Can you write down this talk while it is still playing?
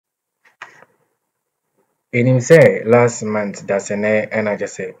Enim say last month that's an and I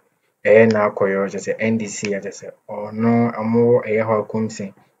just say na Koryo just say NDC I just say or no amo how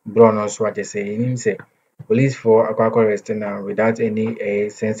kumsi brown also I just say enim say police for Ārrɛŝt now without any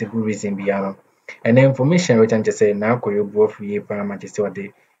sensible reason beyond. And the information which I just say na Koryo both ye pa just say what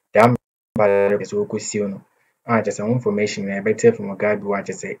the Dampare so kusi I just information I better from Muga what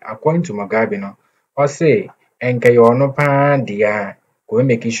just say according to Muga no or say enka you no pa dia go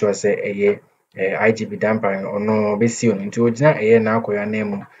make sure say IGP Dampare or no be seen into original na Koryo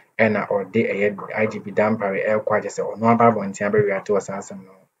name and or the IGP Dampare quite just or no about one time to us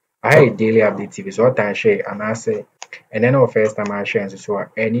no. I had daily update TV so I share and I say and then our first time I share so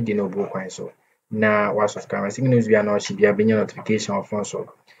any no book so now was subscribe news we are not should be a notification of phone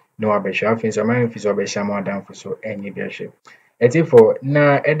so no abesha things so my fees obesha more than for so any bearship. For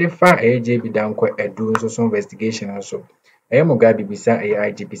na edifa AJB down quite a do so investigation also. Muga bisa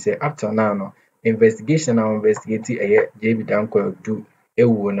IGP say after now no investigation now investigate JB down quite do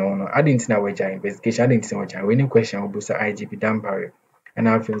no I didn't know which investigation I didn't know which winning question obusa IGP Dampare and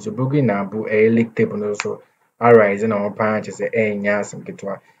I feel so bugi na bu leak tape no so arise na on pan say nya some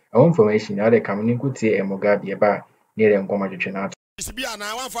kitwa information na dey come ni kuti Muga bi ba near dem come twetwe na bi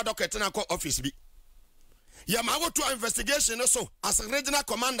ana one for docket na office bi ya ma go to investigation no so as a regional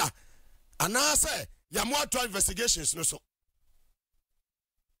commander and I say ya mo to investigations no so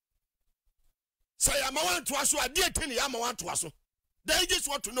say ya ma want to aso ade atini ya ma want to aso they just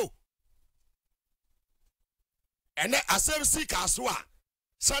want to know and asem seek aso a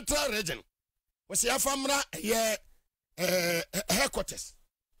central region we say afamra headquarters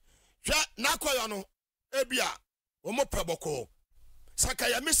hwa na Koryo no ebia omo preboko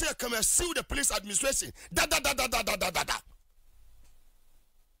Sakaya Missy come and sue the police administration. Da.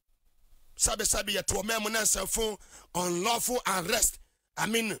 Sabi to a man phone unlawful arrest. I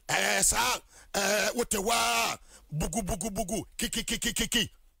mean, what the wa bugu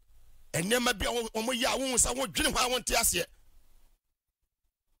kiki. And never be on ya wounds. I won't drink. I want to ask you.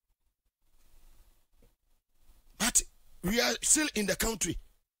 But we are still in the country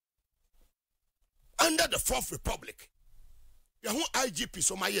under the Fourth Republic. Yahoo IGP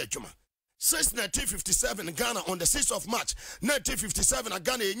so my juma. Since 1957 in Ghana on the 6th of March 1957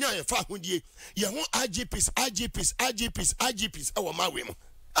 Ghana nya fa hundie. Yahoo IGPs our mawem.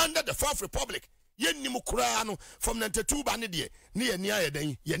 Under the Fourth Republic. Ye nimu kura no from 92 ba ne de ne ye nia ye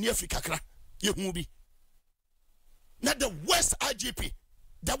den ye ne Africa kra ye hu bi. Na the West IGP.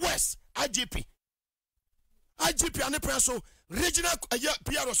 The West IGP ane so regional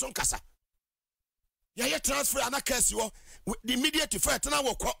PR son kasa. Ya transfer ana Kesi wo the immediate effect na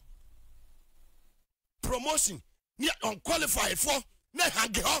wo promotion ni unqualified for na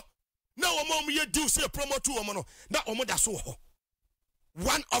hage ho na wo mom ye do say promote wo no na omo da so ho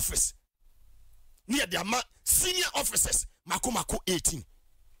one office near the senior officers mako 18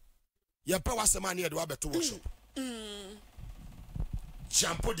 ye pa wasema na ye do abeto workshop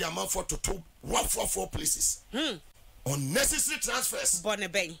champo the amount for to 144 places unnecessary transfers bonne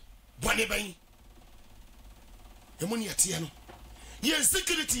ben your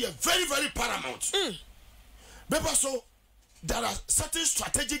security is very, very paramount. But so there are certain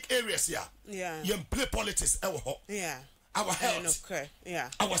strategic areas here. Yeah. You play politics. Yeah. Our health. Okay.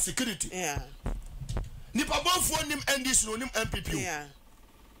 Yeah. Our security. Yeah. Nipa bonfo nim NDC no nim MPP. Yeah.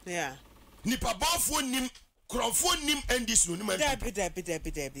 Yeah. Nipa bonfo nim krofo nim NDC no nim MPP.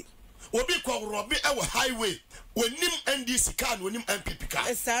 Debi. Obi ko robi ewo highway. Onim NDC car no nim MPP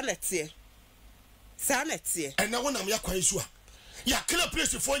car. Sanity. And now when I'm yakwa ya clear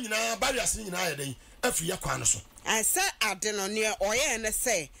place for nyina barriers nyina ya den afi yakwa no so. I say ade no near oye na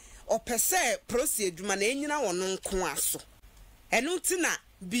say o pese procedure ma na enyina wono nko aso. Enu nti na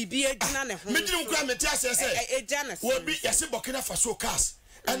bibi agina ne ho. Medinu nkura meti ase say. Obi yase Burkina Faso cars.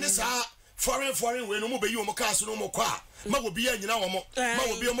 Ene sa foreign we no mo be yi o mo cars no mo kwa. Ma obi ya nyina wo mo. Ma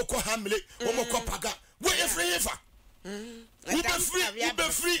obi o mo ko hamle, o mo ko paga. We free ever. We be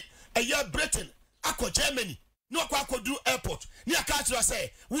free a year Britain. Ako Germany no akwa do airport ni aka tira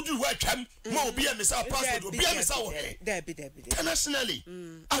say would you welcome ma obi a misa passport obi a misa wo internationally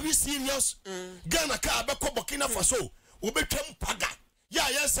are we serious Ghana ka be ko Burkina Faso obetwam paga ya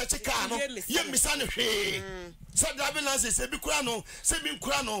search car no ye misa ne hwe so driving license e bi kura no se bi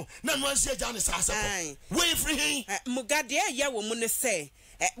kura no na no anse agya ne sase we free Muga de ye wo mu ne say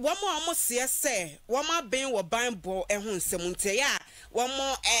womo se womo ben wo banbo ehun nsem nte ya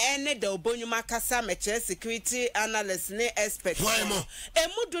womo ene da obonyuma kasa meche security analyst ne expert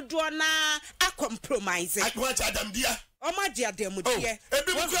emu dodo na a compromise adam dia o ma dia dem die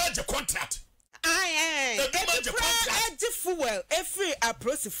ebi mu kura je contract fuel every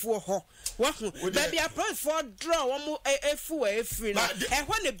approach for ho baby approach for draw one fuel every now and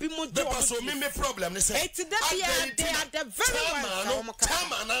when the bimo do so me problem they say they are the very one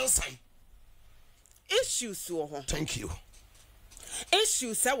time and answer issues so thank you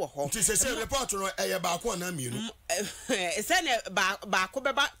issues say wo ho ti say report no e ba ko na mienu say ba ko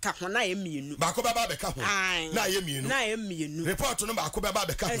be ba ka ho na e mienu ba ko be ba be ka ho na ye mienu report no ba ko be ba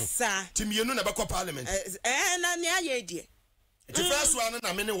be ka ho ti mienu na be ko parliament na ne aye die the first one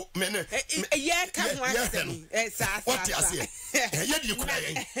na me yeah come what ase ye di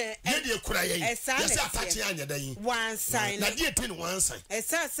kura yen yes attach anya dan one sign na die tin one sign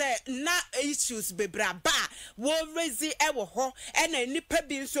say na issues bebra ba wo raise e wo ho e na nipa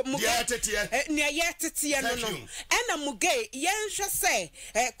bi nso muga ne ye tete no e na muga yen hwe say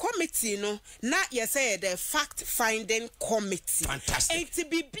committee no na ye say the fact finding committee fantastic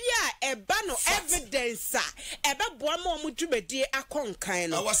bibia e ba no evidence a e be boa ma mu dwumadi akonkan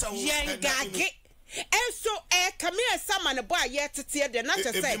no yen gage so come here someone boy yet to tear the not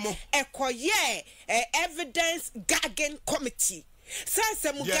to say koye evidence gagging committee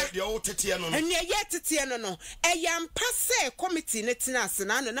Sasa Muga and yet to no passe committee netinas and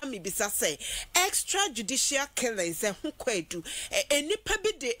na mi bisa say extrajudicial killings and who kwedu any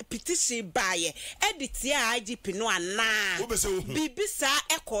pebby petition by edit ya IGP no na bibisa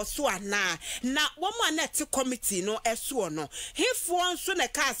echo so na woman net committee no esuo no hefo nso na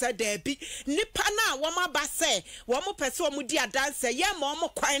kasa da bi nipa na woma ba say womo pese womo di adanse ye ma womo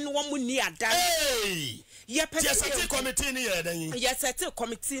kwan no womo ni adanse yes committee ni ye dan yes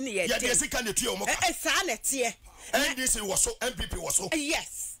committee ni ye yes can the two omoka sa na tie NDC was so MPP was so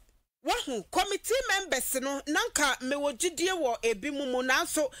yes wahu committee members no nanka mewogidie wo ebimumu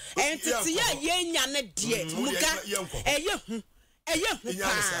nanso entity ya yenya ne die muga eye hu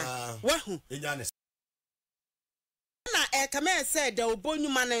wahu na kama said the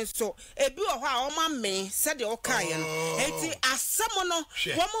obonyuma nso ebi wo ho a o ma me said the okaye no enti asem no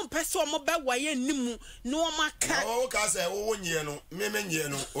wo mo mpese o mo ba waye nimu no o maka o ka say wo nyie no memenye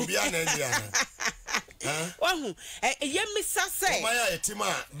no obi ana nyie ana wahu ye misa say o ma ya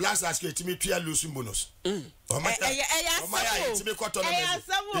etima blast ask etimi tua lose bonus o ma ya etimi koto no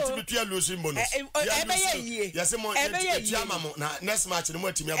etimi tua lose bonus ya se mo etia mamo na next match no mo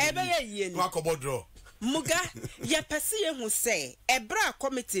etimi abu no akobo draw Muga ye pese ye hu say ebra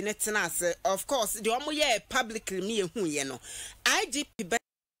committee ne tenase of course the omo ye publicly me hu ye no IGP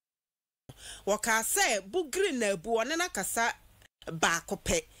waka say bugri na bu one na kasa ba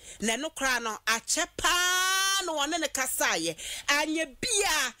kope na no kra no achepa no one ne kasa ye anye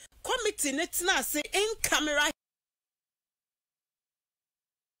bia committee ne tenase in camera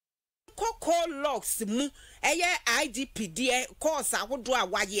Koko logs mu eye IGP die course awodo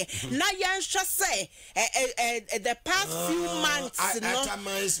awaye na yen hwe say the past few months no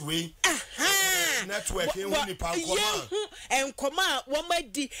atamize we network e hu nipa enkoma wo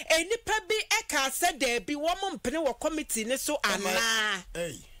madi enipa bi e ka say da bi wo mpene wo committee ne so ana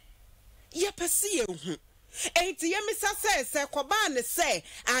ye pese ye hu enti ye misa say koba ne say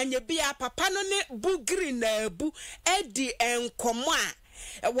anya bia papa no ne bugri na abu edi enkomo a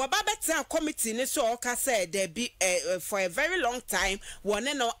Wababeta committee ni so oka said there be for a very long time one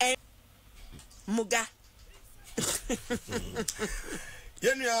no Muga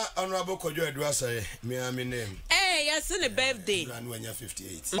Yenya honorable Koryo Edwa say me name yes in the birthday January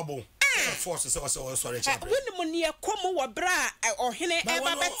 58 Abo force say sorry chairman when mo ne komo wo bra ohene e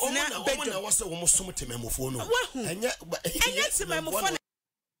babeta bedo na wose wo som temamofo no enye temamofo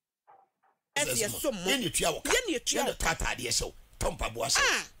Yeni tua woka yeni tata de show Tompa boase.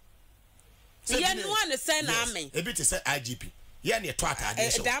 Ye no one say na me. E bi te say IGP. Ye na to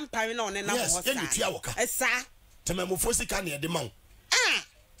atade so. Dampare na one na ho sa. Ye ni tua woka. Sa. Temamofo sika na e de ma wo.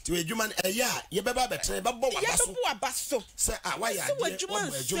 Ti adwuma na e ya ye beba betre be bo wabaso. Ye bo wabaso. Say wa ya de. So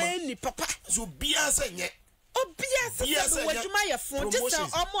adwuma say ni papa. So bia say nye. Obia say adwuma ye fo. Just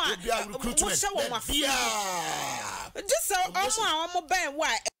omo a recruitment. Bia. Just omo a omo ben wa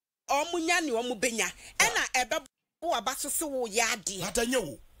omo nya ni omo benya. E na ebe abaso se wo yade atanye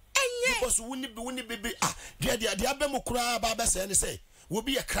wo enye because woni bebe dia abem kura ba be say ne say wo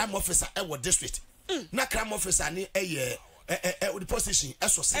be a crime officer e wo district na crime officer ni the position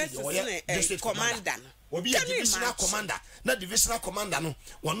so say the district commander wo be a divisional commander na divisional commander no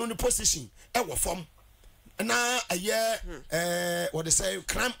wono ni position e wo form na what they say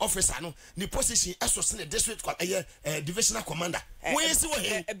crime officer no ni position as in district divisional commander where is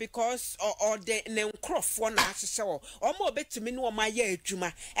he because or the nkrofo na ahyehyɛ wo omo betumi no ma ye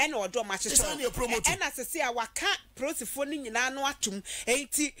adwuma ene odo ma ahyehyɛ and as say our can prosifo ni nyina no atum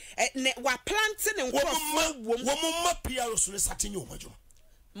enti wa plant ne nkrofo wo ma PR so ne satenye o madwuma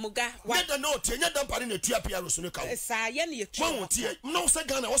Muga wa the note nya Dampare na tua PR so ne ka sa ye na yetu no say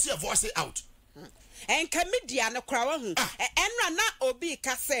Ghana was your voice out enka media no krawa hu enra na obi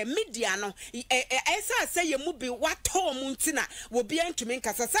ka say media no esa say ye mu bi wato mu ntina wo bi antumi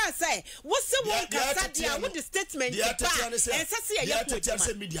nkasa say wo se won kasa dia wo the statement ba esa say ye ko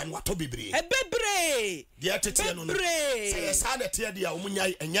say media no wato bebre dia tete no say sa na te dia o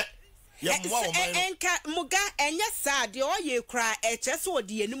munyai enye ye mo wa enka Muga enye sa de o ye kra eche so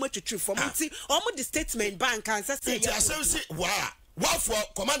odi anim atwitwi fo mu nti o mu the statement bank ansa say ye wa for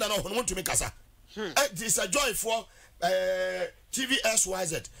commander no hono ntumi kasa this a joy for TV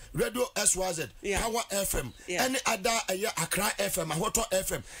SYZ, Radio SYZ, Power FM, any other Accra FM, Ahoto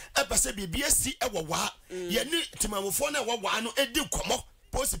FM. Epase BBSC ewa ye ni timamofo na wa no edi komo.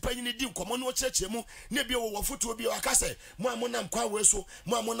 Posi panyi ni di komo no cheche mu ne bi wo foto bi aka se mo amonam kwa we so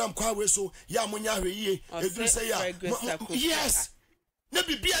ya amonya hweye eduru se ya yes na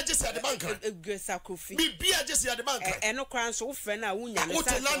bibia je se de bank Grace Akofi bibia je se de bank eno kran so wo fe na wunya ne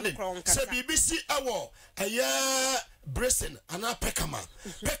sa no kron kasa se BBC awo BREAꝀIＮＧ ana Peckham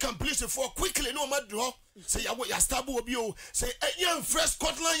police for quickly no madro say ya stable obi o say yan fresh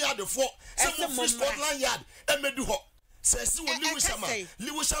Scotland Yard for some fresh Scotland Yard emedu ho say si wo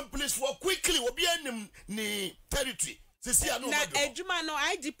Lewisham police for quickly obi anim ni territory say si anu madro na adwuma no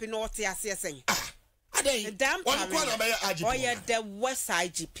IGP no te asesen Dampare or yeah, the West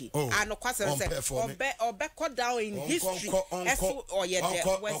IGP. And of course, or down in history. Or yeah,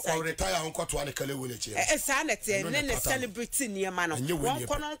 the West IGP. Retire on court one Kelvin. A sanity and then a celebrity near man. One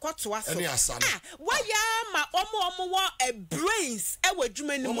corner court to us. Why, ma omo a brains. I would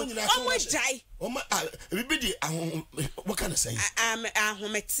dream almost die. What can I say? I'm a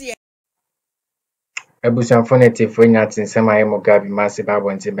Ebusanfo netifo nyatin sema Muga bi massive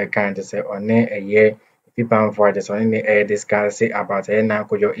abonti beka nte se one eye pipan for the one ne discuss about na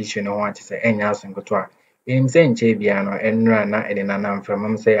kojo issue no ho ate se enya asonkoto a enim se nche bia no enra na ede na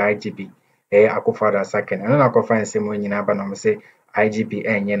namframam se IGP akofada second and na akofa nsem nyina ba no se IGP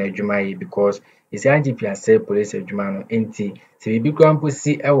enye na adwuma yi because is IGP ase police adwuma no enti se bibi kwampo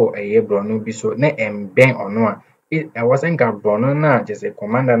si ewo eye bro no bi so na emben ono a I wasn't got bro na just a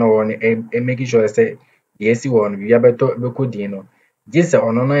commander no one making sure say yes one we abeto beko dino just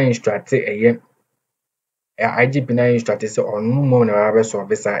ono na instruct IGP na instruct say onu mo na abe solve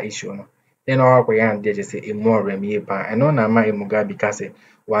this issue no then our ko yan dey just say more remi pa and no na ma Muga because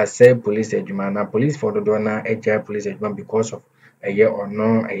was say police adwuma na police for the na agile police adwuma because of or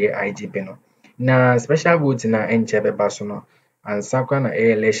no IGP no na special vote na enche be baso no and sakwa na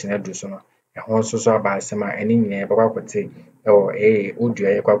election edu so no ehon so aba sema eni nyina bakwakote odua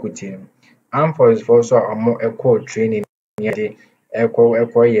yakwakote am for so amo training nyade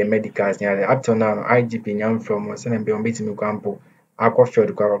ye medicals nyade up to now IGP nyam from so na be on betimi kwampo akwa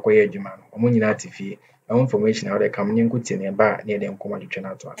field kwa ye adwuma no omo nyina atifie information how they come nyin kuti ne ba ne de nkoma twetwe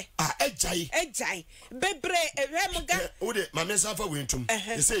na to ejai bebre Muga wo de ma mensa fa wentum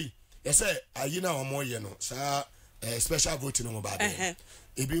you say ayina omo ye no sa special vote no ba de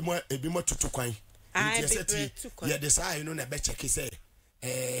ebi mo tutu kwan ya de sa you know na be check say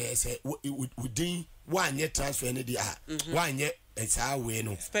say within one year transfer ne dia 1 year sa we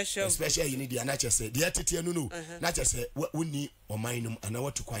no special you need na che say de atete no na che say woni oman no ana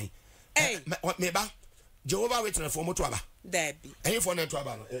watu kwan me ba Jehovah witness for moto aba dabi for na to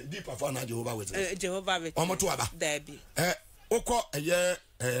aba no deep for na Jehovah witness witness moto aba dabi okọ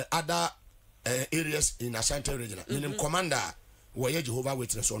other areas in Ashanti region meaning commander where Jehovah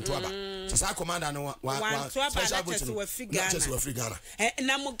witness on to aba sa commander no wa special witness we free Ghana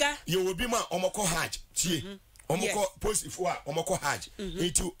na Muga you will be ma omoko hajj tie omoko post if omoko hajj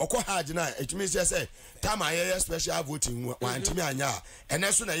itu okọ hajj na it means say time aye special voting wa ntimi anya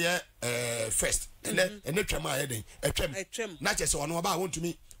ene na ye first ene twam aye den etwam na che se ono ba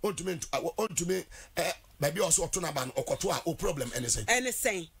wontumi baby also to na ban okoto a o problem anything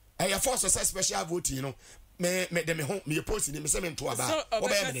I force a special voting you know me dem ho me post ni me se me nto aba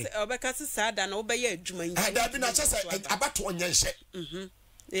obeka se sada na obeye adwuma yi da bi na che se abato onye nhye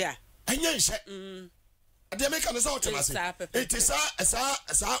yeah anya nhye ade make na say otemase it is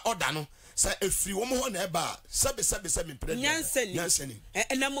sa order no Say if you want to buy, sabi Nyanseni.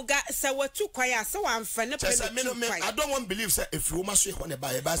 And Muga say what too quiet, so I'm funny. I don't want to believe say if you must want to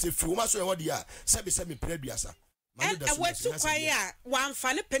buy a bus, if you must what they are, sabi prebiasa. And what too quiet, one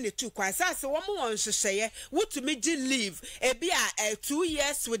funny penny too quiet. So one more to say, what to make you leave a beer 2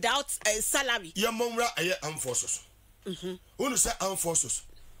 years without a salary. Your mumra a armed forces. Who say armed forces?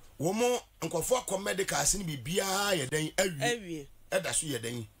 Woman, Uncle for comedic as in be beer, a day every. That's your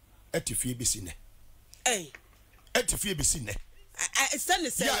day. Etifi be seen. Etifi be seen. I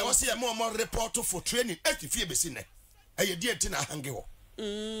say, I was here more report for training. Etifi be seen. A dear Tina Hango.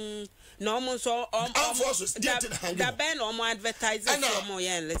 No more so forces, the ban or more advertising.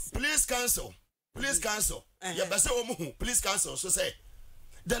 Please cancel. Please cancel. Please cancel. So say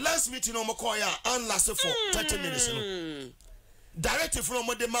the last meeting on Mokoya and lasted for 30 minutes. Directive from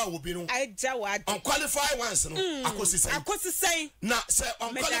Modema will be no. I jawad unqualified ones. I could say. Now, say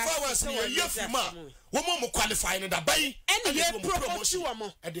unqualified ones. You're woman qualifying the bay and you promotion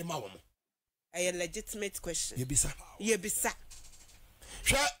at the Mawam. A legitimate question. You be sa.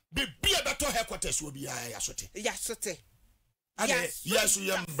 Be a better headquarters will be I assorted. Yasote. Yes,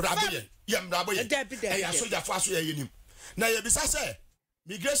 you am Brabian. Yam Brabian. I saw your fast way in him. Now you be say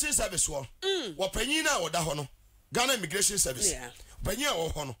migration service one. What penina or Dahono. Ghana Immigration Service. Panya or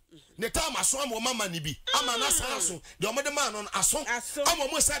Hono. The time I saw Mama Nibi. I'm an assassin. The other man on Asson. I'm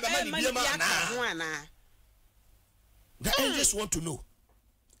almost said the money be a man. The just want to know.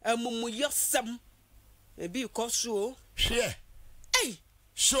 A mumuyosum. Maybe you cost so. Share. Hey.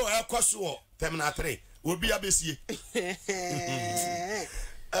 Sure, I'll cost you. Terminal 3 will be a busy.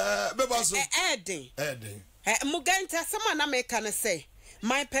 Bebazo. Edding. Muganta, someone I make can say.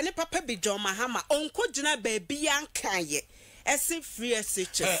 My penny papa be John Mahama, Uncle Jina baby and Kaye. As if free as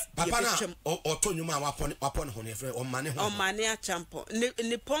such as Papa or Tonuma upon Honey or money or money at Champo.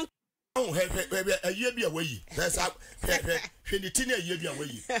 Nippon. Oh, a year be away. That's up. Teenage year be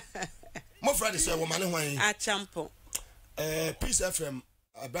away. More Friday, sir, woman at Champo. Peace FM,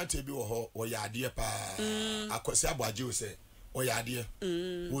 a banty be or ya dear pa. I could say about you say, or ya dear,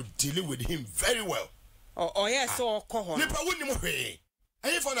 would deal with him very well. Oh, yes, or call him.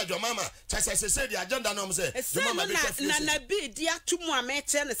 I found a mama. Say the agenda no say. Nana be dia to mo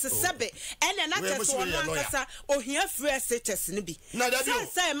meche ne sesebe. Ene na cheso no kasa ohia free seches ne bi.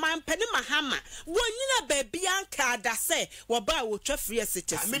 Say man pani mahama. Wonyina ba bia anka da say wo ba wo twa free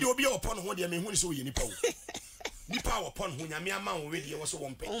seches. Me de obi opon ho de me hu se wo ye nipa wo. Nipa opon ho nyame ama wo we de wo so wo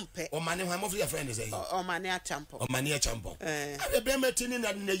mpe. O mane ho amofia friend say. O mane a champo. O mane a champo. E be metini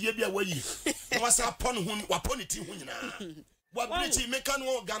na ye bia wayi. Wasa opon ho wapon ti ho nyina. What British make an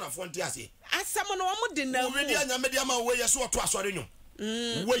old Ghana frontier? As someone who didn't know, Mediama way as what was already.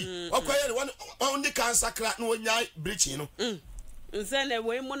 Wait, okay, one only can sacrat no breaching. Then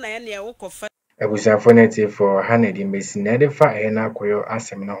away Monaya walk of a busafoneti for Hanedi Mason, never fire na Koryo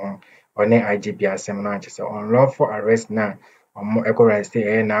Asemino or ne IGP Asemina, unlawful arrest now or more eco-rest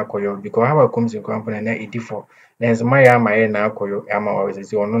na Koryo because how comes in company na 84. There's my na Koryo, Ama always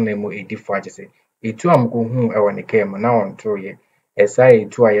is your no name 84. Itu amkuhu ewa ne kem na onto ye esai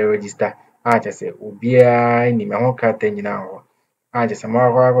itu aye register aja se obia ni me ho kata nyina ho aja se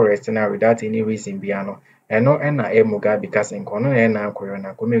ma ho arrest na without any reason bia no eno na Muga because nkono na Koryo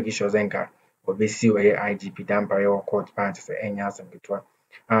na communication zenka obesi we IGP Dampare or court branch se enya asem betwa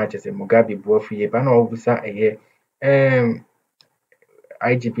aja se Muga bi buafu ye ba na obusa eye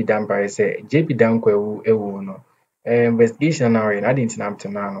IGP Dampare se JP Dankwa ewu no investigation na we na didn't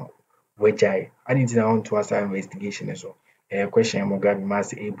na no which I didn't know to us investigation so question Muga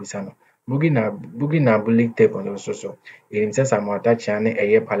must ebusano Bugina bully tape on also so it says I'm attaching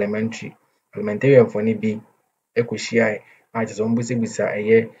a parliamentarian for ni be ekushia I just almost bisa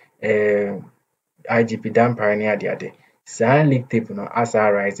a IGP Dampare near the other sa leak tape no as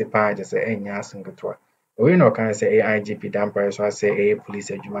I rise pa just enya asungutwa we no can say IGP Dampare so I say a police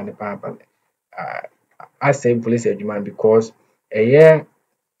adjuman pa I say police adjuman because a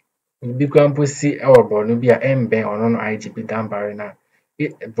Bigrampo si our born be a embe on IGP Dampare na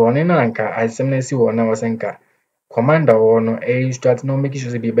born in anka as some see one was anka commander or no a strat no make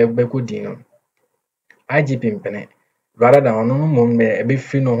sure be bekudino IGP mpene rather than no mum a bit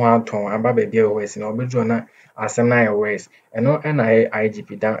free no one ton about baby always in obejona as some 9 ways and no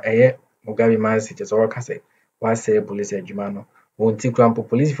IGP down a Mugabe messages or case was say police adjumano won't take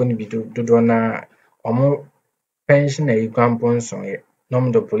police for be do na or pension a grampon song.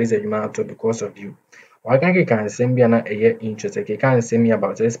 The police adjutant because of you. Why can send me an interest? I can't send me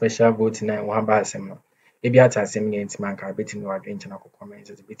about a special vote in one by some. Maybe I tell send me into my car betting no adventure comments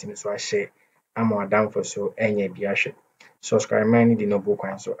as betting so I share. I'm more down for so any biashe. subscribe man di no book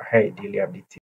kwan so I daily update